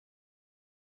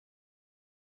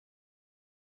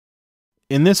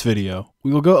In this video,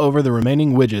 we will go over the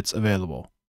remaining widgets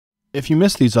available. If you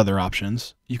missed these other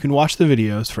options, you can watch the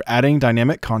videos for adding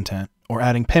dynamic content or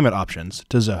adding payment options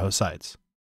to Zoho Sites.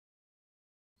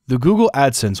 The Google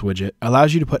Adsense widget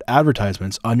allows you to put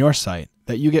advertisements on your site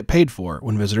that you get paid for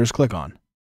when visitors click on.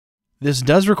 This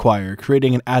does require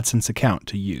creating an Adsense account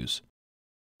to use.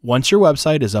 Once your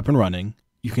website is up and running,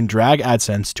 you can drag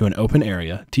Adsense to an open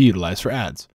area to utilize for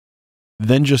ads.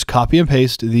 Then just copy and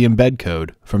paste the embed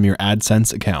code from your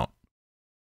Adsense account.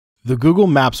 The Google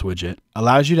Maps widget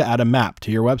allows you to add a map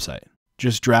to your website.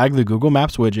 Just drag the Google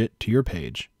Maps widget to your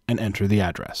page and enter the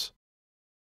address.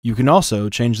 You can also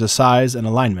change the size and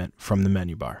alignment from the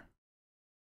menu bar.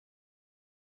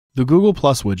 The Google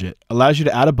Plus widget allows you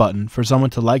to add a button for someone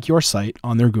to like your site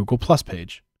on their Google Plus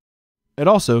page. It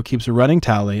also keeps a running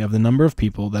tally of the number of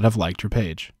people that have liked your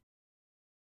page.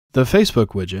 The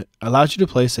Facebook widget allows you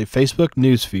to place a Facebook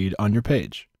news feed on your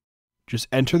page. Just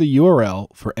enter the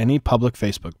URL for any public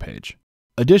Facebook page.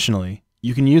 Additionally,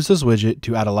 you can use this widget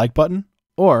to add a like button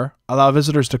or allow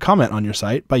visitors to comment on your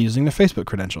site by using their Facebook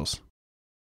credentials.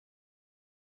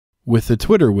 With the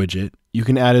Twitter widget, you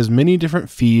can add as many different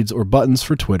feeds or buttons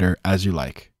for Twitter as you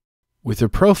like. With the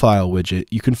Profile widget,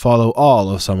 you can follow all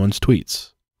of someone's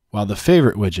tweets, while the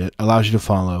Favorite widget allows you to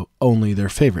follow only their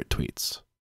favorite tweets.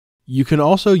 You can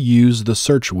also use the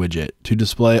Search widget to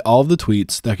display all of the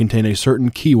tweets that contain a certain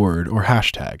keyword or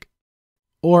hashtag,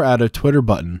 or add a Twitter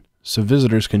button so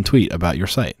visitors can tweet about your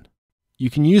site. You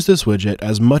can use this widget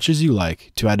as much as you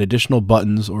like to add additional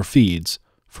buttons or feeds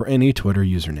for any Twitter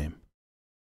username.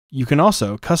 You can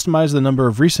also customize the number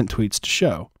of recent tweets to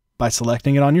show by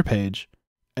selecting it on your page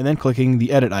and then clicking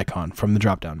the edit icon from the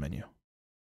drop-down menu.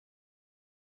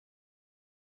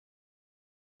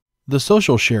 The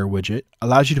Social Share widget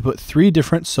allows you to put 3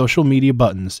 different social media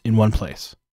buttons in one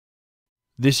place.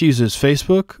 This uses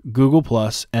Facebook, Google+,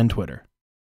 and Twitter.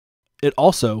 It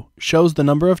also shows the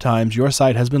number of times your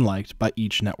site has been liked by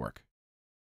each network.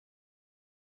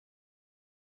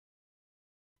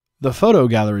 The Photo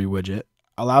Gallery widget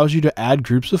allows you to add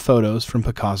groups of photos from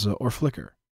Picasa or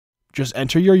Flickr. Just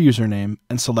enter your username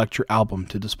and select your album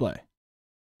to display.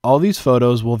 All these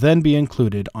photos will then be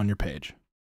included on your page.